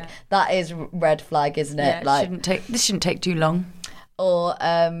 Like that is red flag, isn't it? Like this shouldn't take too long. Or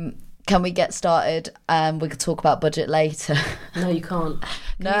can we get started and we could talk about budget later? No, you can't.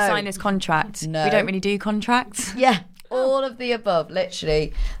 Can you sign this contract? No. We don't really do contracts. Yeah, all of the above,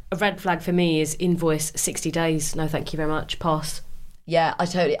 literally. A red flag for me is invoice 60 days. No, thank you very much. Pass. Yeah, I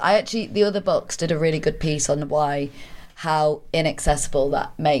actually, the other books did a really good piece on how inaccessible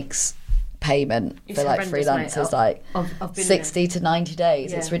that makes payment for like freelancers, like I've 60 to 90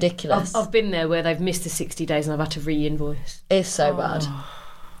 days. It's ridiculous. I've been there where they've missed the 60 days and I've had to re-invoice. It's so bad.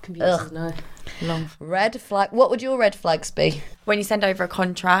 Computers, no. Red flag. What would your red flags be? When you send over a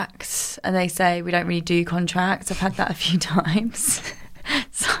contract and they say we don't really do contracts, I've had that a few times.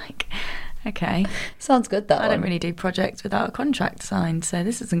 It's like, okay, sounds good. That I don't really do projects without a contract signed, so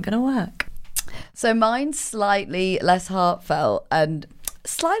this isn't going to work. So mine's slightly less heartfelt and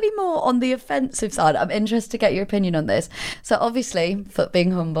slightly more on the offensive side. I'm interested to get your opinion on this. So obviously, Foot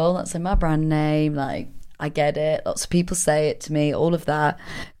Being Humble, that's in my brand name, like I get it, lots of people say it to me, all of that.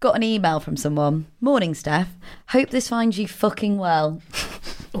 Got an email from someone. Morning, Steph, hope this finds you fucking well.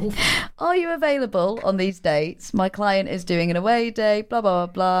 Are you available on these dates? My client is doing an away day, blah blah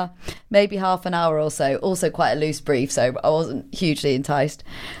blah blah, maybe half an hour or so. Also quite a loose brief, so I wasn't hugely enticed.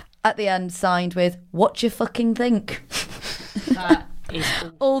 At the end, signed with, what you fucking think? That is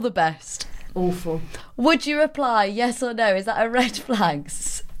awful. All the best. Awful. Would you reply yes or no? Is that a red flag?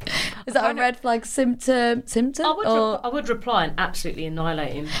 Is that a red flag symptom? I would reply and absolutely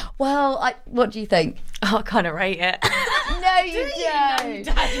annihilate him. Well, what do you think? Oh, I kind of rate it. No, you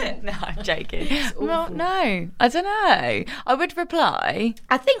don't. No, I'm joking. Well, no, I don't know. I would reply.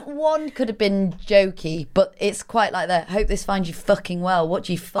 I think one could have been jokey, but it's quite like that. Hope this finds you fucking well. What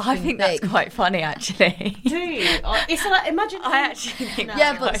do you fucking think? I think that's quite funny, actually. Do you? It's like, imagine. I actually think that's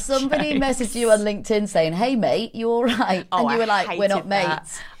yeah, but somebody messaged you on LinkedIn saying, hey, mate, you all right? Oh, and you were like, we're not that.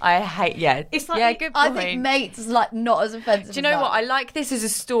 mates. I hate, It's like, yeah, good point. I think mates is like not as offensive. Do you know what? I like this as a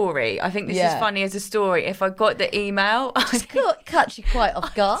story. I think this is funny as a story. If I got the email, I could catch you quite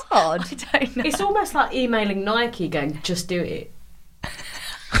off guard. I don't know. It's almost like emailing Nike going, just do it.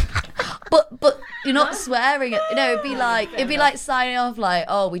 But you're not swearing it. You know, it'd be like signing off like,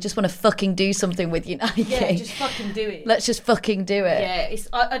 oh, we just want to fucking do something with you, Nike. Yeah, just fucking do it. Let's just fucking do it. Yeah,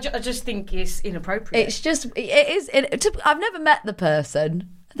 I just think it's inappropriate. It's just, I've never met the person.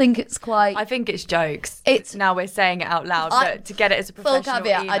 I think it's quite... I think it's jokes. It's now we're saying it out loud, but to get it as a professional full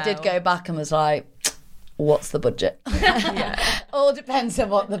caveat, email. I did go back and was like, what's the budget? All depends on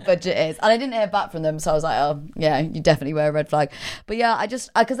what the budget is. And I didn't hear back from them, so I was like, oh, yeah, you definitely were a red flag. But yeah,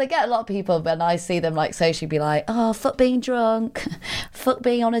 because I get a lot of people when I see them like socially be like, oh, fuck being drunk, fuck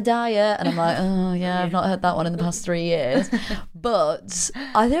being on a diet. And I'm like, oh, yeah, I've not heard that one in the past 3 years. But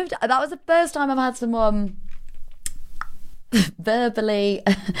I think that was the first time I've had someone verbally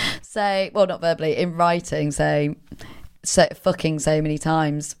say, well, not verbally, in writing say fucking so many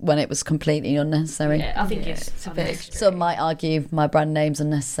times when it was completely unnecessary. Yeah, I think it's a bit extreme. Some might argue my brand name's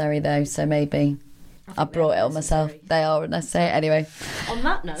unnecessary though, so maybe I brought it on myself. They are unnecessary. Anyway, on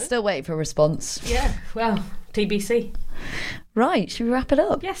that note, still waiting for a response. Yeah, well, TBC. Right, should we wrap it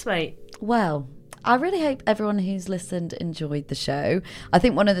up? Yes, mate. Well, I really hope everyone who's listened enjoyed the show. I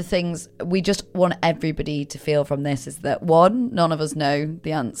think one of the things we just want everybody to feel from this is that, one, none of us know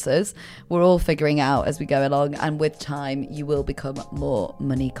the answers. We're all figuring out as we go along, and with time, you will become more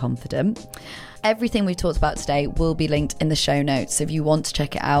money confident. Everything we've talked about today will be linked in the show notes. So if you want to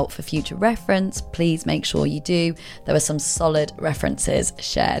check it out for future reference, please make sure you do. There were some solid references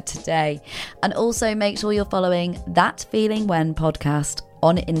shared today. And also make sure you're following That Feeling When podcast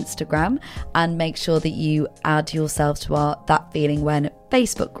on Instagram, and make sure that you add yourself to our That Feeling When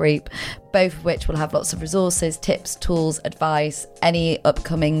Facebook group, both of which will have lots of resources, tips, tools, advice, any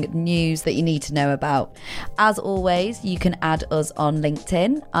upcoming news that you need to know about. As always, you can add us on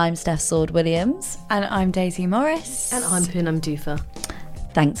LinkedIn. I'm Steph Sword-Williams. And I'm Daisy Morris. And I'm Poonam Dufa.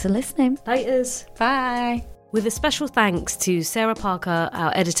 Thanks for listening. Laters. Bye. With a special thanks to Sarah Parker,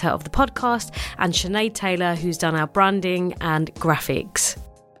 our editor of the podcast, and Sinead Taylor, who's done our branding and graphics.